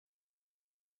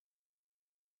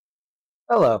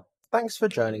Hello, thanks for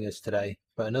joining us today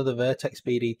for another Vertex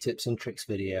BD tips and tricks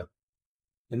video.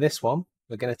 In this one,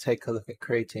 we're going to take a look at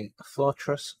creating a floor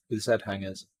truss with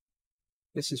Z-hangers.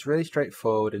 This is really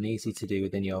straightforward and easy to do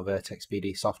within your Vertex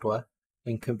BD software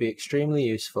and can be extremely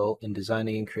useful in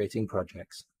designing and creating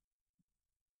projects.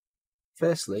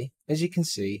 Firstly, as you can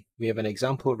see, we have an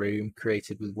example room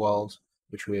created with walls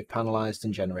which we have panelized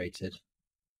and generated.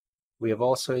 We have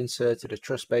also inserted a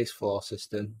truss-based floor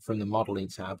system from the Modeling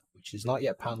tab, which is not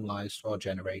yet panelized or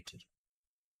generated.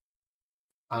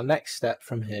 Our next step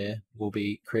from here will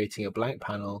be creating a blank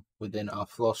panel within our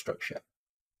floor structure.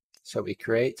 So we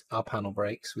create our panel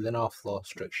breaks within our floor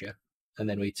structure, and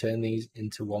then we turn these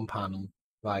into one panel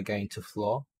by going to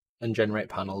Floor and Generate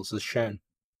Panels as shown.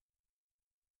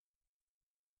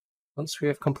 Once we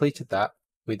have completed that,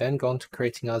 we then go on to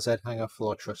creating our Z-hanger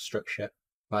floor truss structure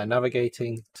by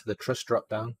navigating to the Truss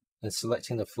drop-down and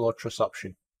selecting the Floor Truss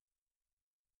option.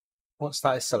 Once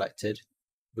that is selected,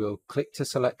 we will click to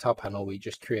select our panel we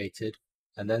just created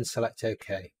and then select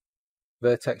OK.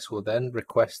 Vertex will then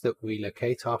request that we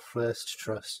locate our first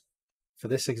truss. For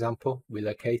this example, we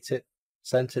locate it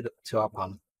centered to our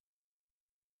panel.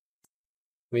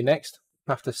 We next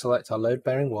have to select our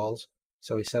load-bearing walls,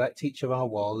 so we select each of our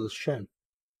walls as shown.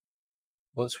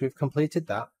 Once we've completed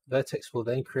that, Vertex will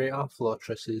then create our floor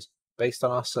trusses based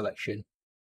on our selection,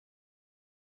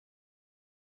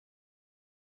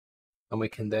 and we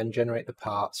can then generate the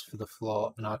parts for the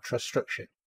floor and our truss structure.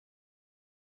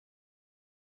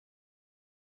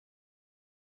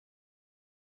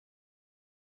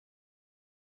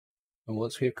 And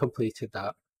once we've completed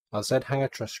that, our Z-hanger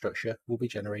truss structure will be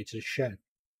generated as shown.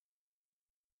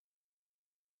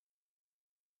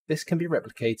 This can be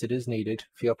replicated as needed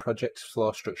for your project's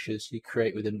floor structures you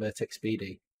create within Vertex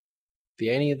BD.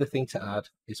 The only other thing to add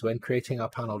is when creating our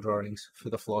panel drawings for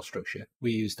the floor structure,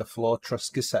 we used the Floor Truss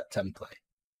Cassette template.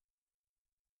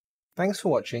 Thanks for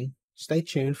watching. Stay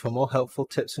tuned for more helpful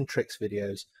tips and tricks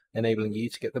videos enabling you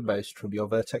to get the most from your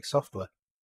Vertex software.